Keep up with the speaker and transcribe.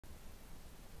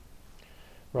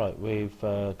Right, we've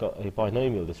got a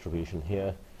binomial distribution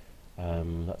here.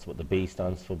 That's what the B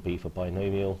stands for, B for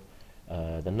binomial.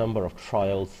 The number of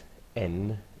trials,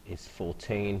 n, is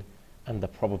 14, and the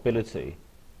probability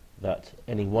that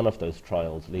any one of those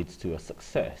trials leads to a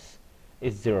success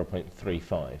is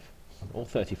 0.35, or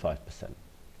 35%.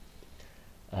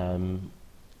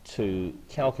 To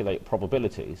calculate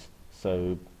probabilities,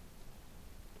 so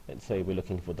let's say we're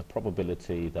looking for the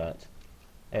probability that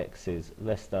x is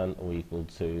less than or equal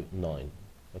to 9.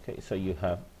 Okay, so you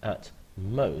have at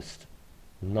most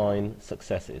 9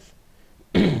 successes.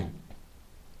 The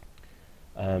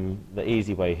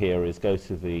easy way here is go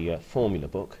to the formula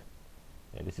book.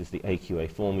 This is the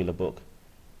AQA formula book.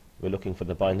 We're looking for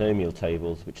the binomial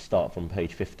tables which start from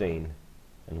page 15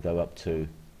 and go up to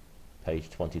page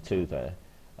 22 there.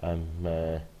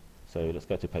 So let's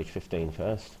go to page 15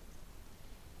 first.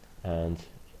 And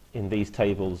in these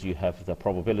tables you have the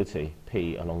probability,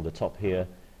 P, along the top here,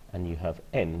 and you have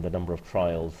n, the number of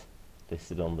trials,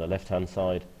 listed on the left hand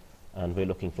side, and we're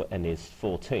looking for n is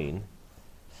 14.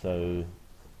 So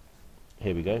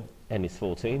here we go, n is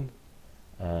 14,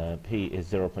 P is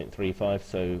 0.35,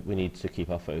 so we need to keep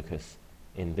our focus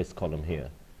in this column here.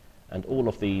 And all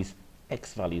of these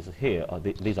x values here,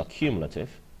 these are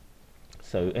cumulative,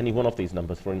 so any one of these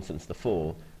numbers, for instance the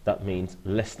 4, that means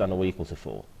less than or equal to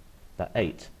 4. That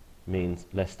 8 means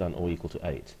less than or equal to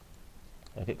 8.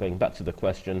 Okay, going back to the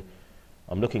question,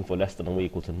 I'm looking for less than or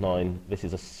equal to 9. This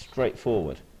is a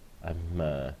straightforward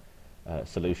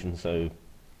solution, so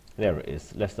there it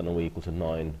is, less than or equal to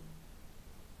 9,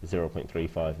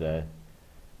 0.35 there,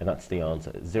 and that's the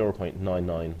answer,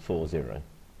 0.9940.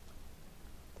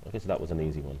 Okay, so that was an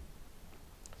easy one,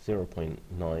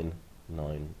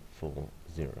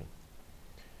 0.9940.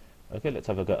 Okay, let's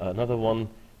have another one.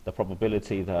 The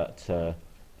probability that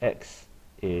x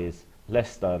is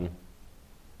less than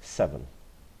 7.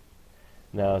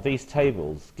 Now these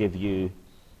tables give you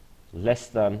less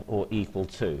than or equal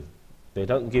to. They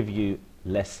don't give you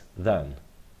less than.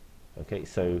 Okay,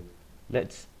 so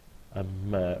let's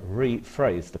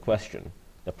rephrase the question.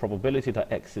 The probability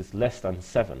that x is less than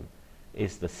 7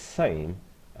 is the same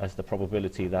as the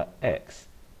probability that x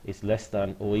is less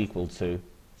than or equal to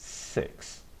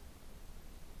 6.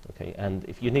 Okay, and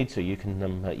if you need to, you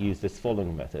can use this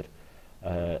following method.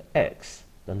 X,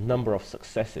 the number of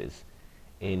successes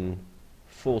in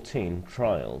 14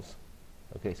 trials.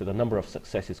 Okay, so the number of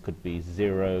successes could be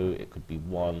 0, it could be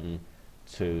 1,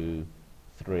 2,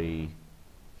 3,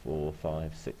 4,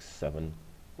 5, 6, 7,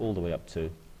 all the way up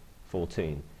to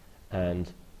 14.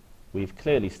 And we've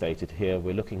clearly stated here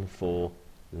we're looking for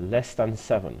less than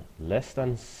 7. Less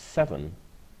than 7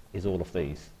 is all of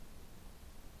these.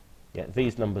 Yeah,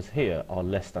 these numbers here are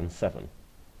less than 7.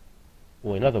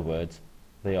 Or in other words,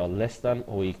 they are less than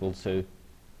or equal to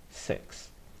 6.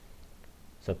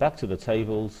 So back to the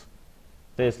tables,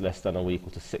 there's less than or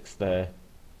equal to 6 there,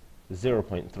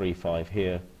 0.35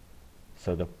 here,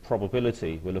 so the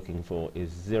probability we're looking for is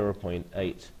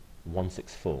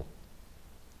 0.8164.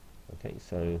 Okay,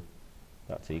 so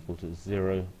that's equal to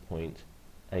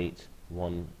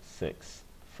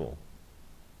 0.8164.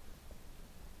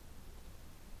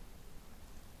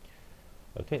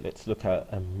 Okay, let's look at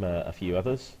a few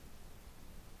others.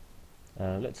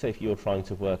 Let's say if you're trying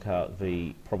to work out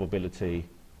the probability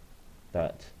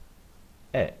that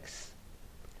x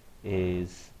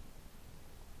is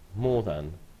more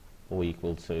than or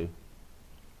equal to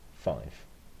 5.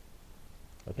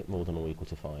 Okay, more than or equal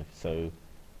to 5. So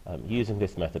using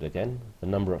this method again, the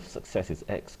number of successes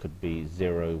x could be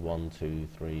 0, 1, 2,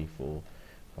 3, 4,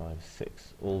 5,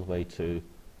 6, all the way to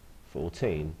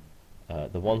 14.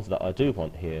 The ones that I do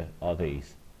want here are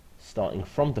these, starting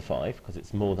from the 5, because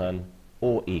it's more than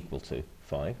or equal to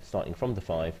 5, starting from the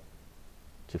 5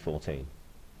 to 14.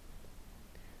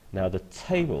 Now the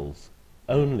tables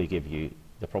only give you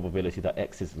the probability that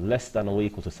x is less than or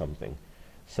equal to something.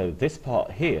 So this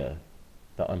part here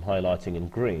that I'm highlighting in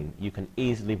green, you can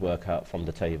easily work out from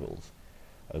the tables.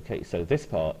 Okay, so this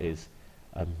part is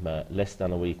less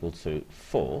than or equal to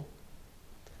 4,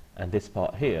 and this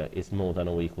part here is more than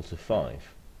or equal to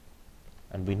 5.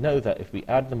 And we know that if we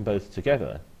add them both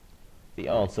together, the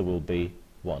answer will be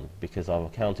 1, because I've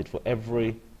accounted for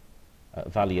every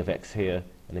value of x here,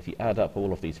 and if you add up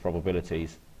all of these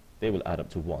probabilities, they will add up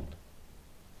to 1.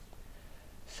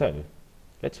 So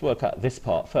let's work out this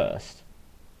part first,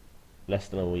 less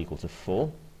than or equal to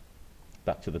 4.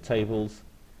 Back to the tables,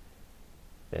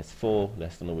 there's 4,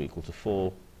 less than or equal to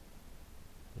 4,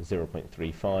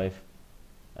 0.35,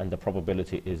 and the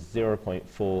probability is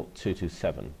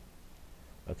 0.4227.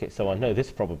 Okay, so I know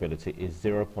this probability is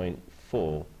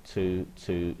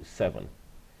 0.4227.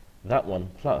 that one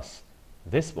plus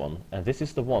this one, and this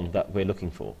is the one that we're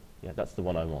looking for. Yeah, that's the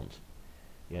one I want.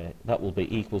 Yeah, that will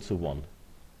be equal to 1.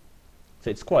 So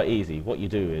it's quite easy. What you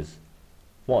do is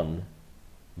 1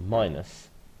 minus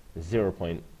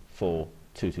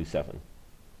 0.4227.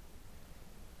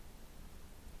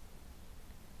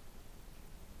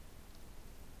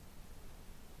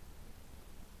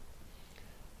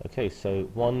 Okay, so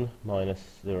 1 minus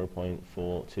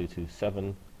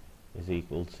 0.4227 is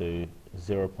equal to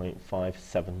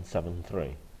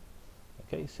 0.5773.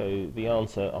 Okay, so the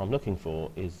answer I'm looking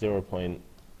for is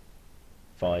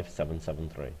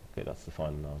 0.5773. Okay, that's the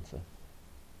final answer.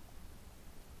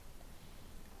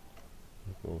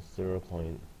 Equals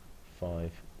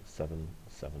 0.5773.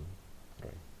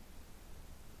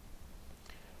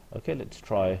 Okay, let's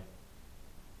try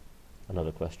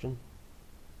another question.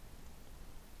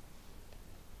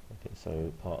 Okay,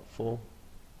 so part 4.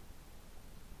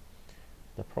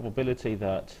 The probability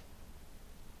that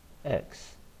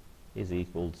x is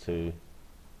equal to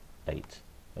 8.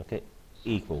 Okay,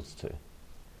 equals to.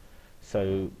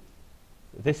 So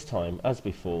this time, as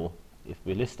before, if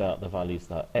we list out the values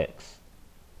that x,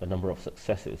 the number of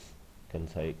successes, can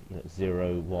take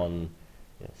 0, 1,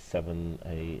 7,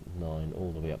 8, 9,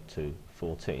 all the way up to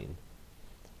 14,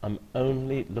 I'm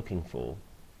only looking for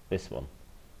this one,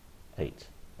 8,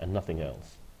 and nothing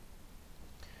else.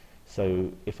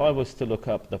 So if I was to look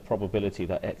up the probability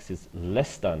that x is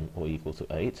less than or equal to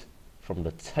 8 from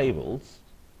the tables,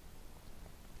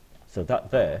 so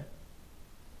that there,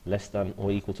 less than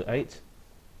or equal to 8,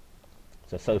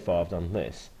 so far I've done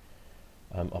this.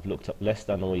 I've looked up less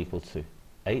than or equal to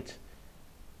 8,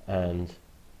 and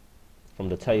from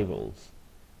the tables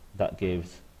that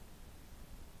gives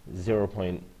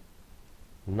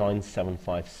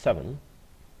 0.9757.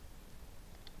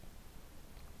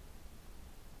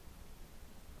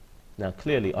 Now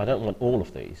clearly I don't want all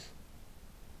of these,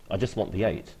 I just want the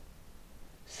 8.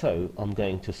 So I'm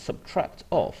going to subtract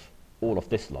off all of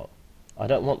this lot. I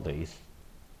don't want these.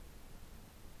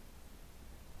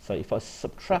 So if I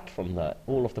subtract from that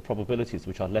all of the probabilities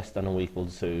which are less than or equal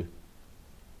to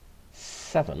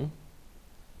 7,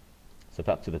 so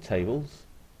back to the tables,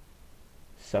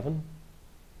 7,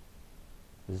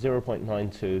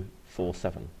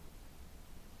 0.9247.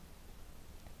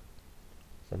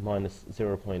 So minus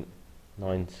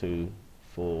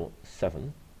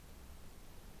 0.9247.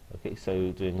 Okay,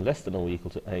 so doing less than or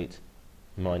equal to 8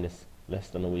 minus less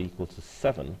than or equal to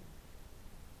 7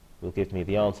 will give me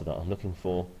the answer that I'm looking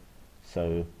for.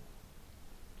 So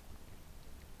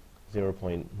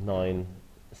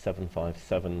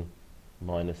 0.9757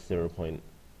 minus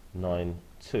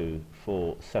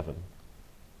 0.9247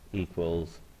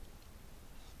 equals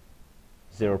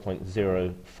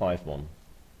 0.051.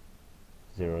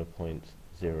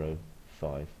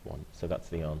 0.051. So that's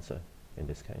the answer in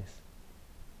this case.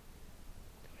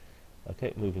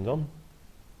 Okay, moving on.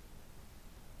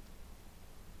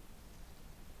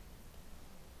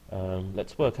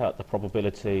 Let's work out the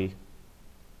probability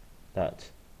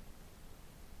that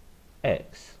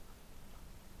x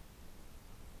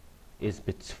is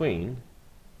between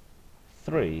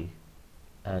 3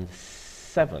 and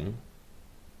 7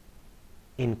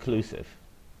 inclusive.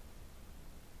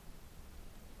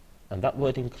 And that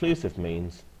word inclusive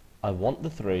means I want the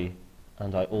 3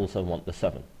 and I also want the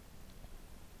 7.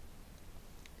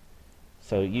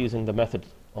 So using the method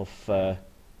of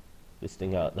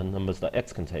listing out the numbers that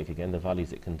x can take again, the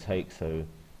values it can take, so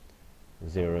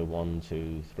 0, 1,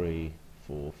 2, 3,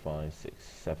 4, 5, 6,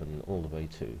 7, all the way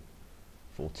to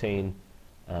 14,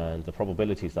 and the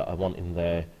probabilities that I want in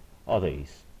there are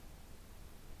these.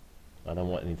 I don't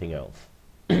want anything else.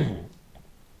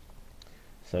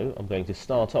 So I'm going to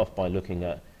start off by looking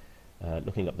up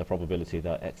the probability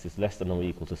that x is less than or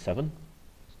equal to 7,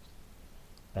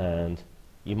 and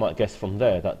you might guess from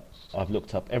there that I've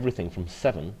looked up everything from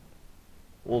 7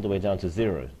 all the way down to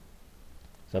 0.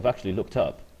 So I've actually looked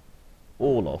up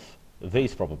all of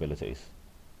these probabilities.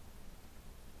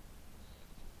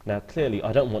 Now clearly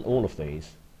I don't want all of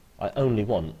these, I only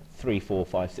want 3, 4,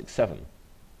 5, 6, 7.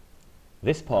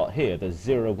 This part here, there's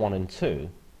 0, 1 and 2,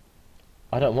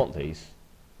 I don't want these.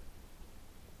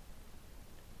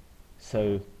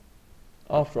 So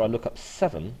after I look up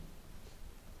 7,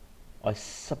 I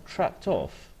subtract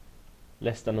off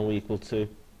less than or equal to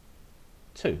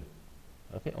 2.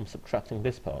 Okay, I'm subtracting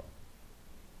this part.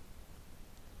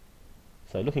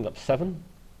 So looking up 7,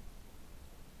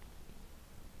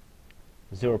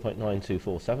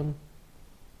 0.9247,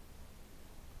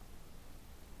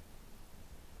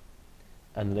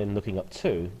 and then looking up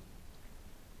 2,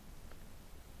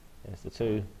 there's the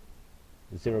 2,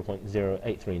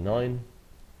 0.0839,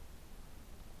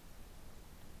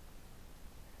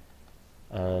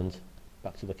 and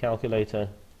back to the calculator.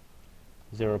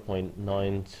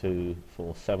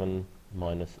 0.9247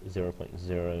 minus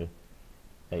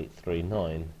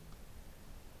 0.0839,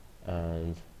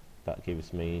 and that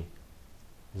gives me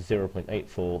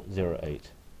 0.8408.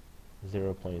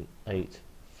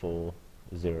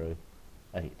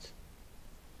 0.8408.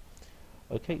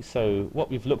 Okay, so what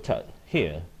we've looked at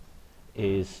here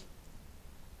is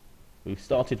we've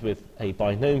started with a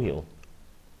binomial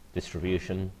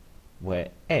distribution where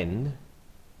n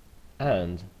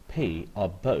and p are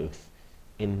both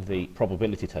in the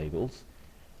probability tables,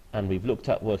 and we've looked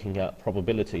at working out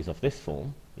probabilities of this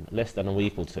form, less than or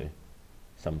equal to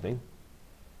something,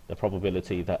 the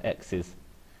probability that x is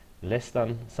less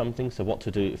than something, so what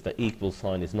to do if the equal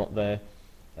sign is not there.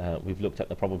 We've looked at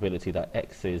the probability that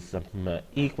x is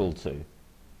equal to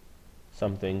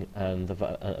something, and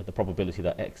the probability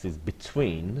that x is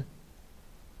between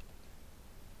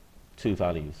two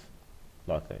values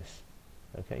like this.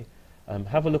 Okay,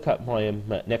 have a look at my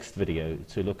next video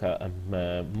to look at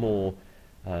more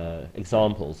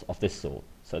examples of this sort,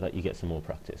 so that you get some more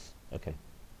practice. Okay.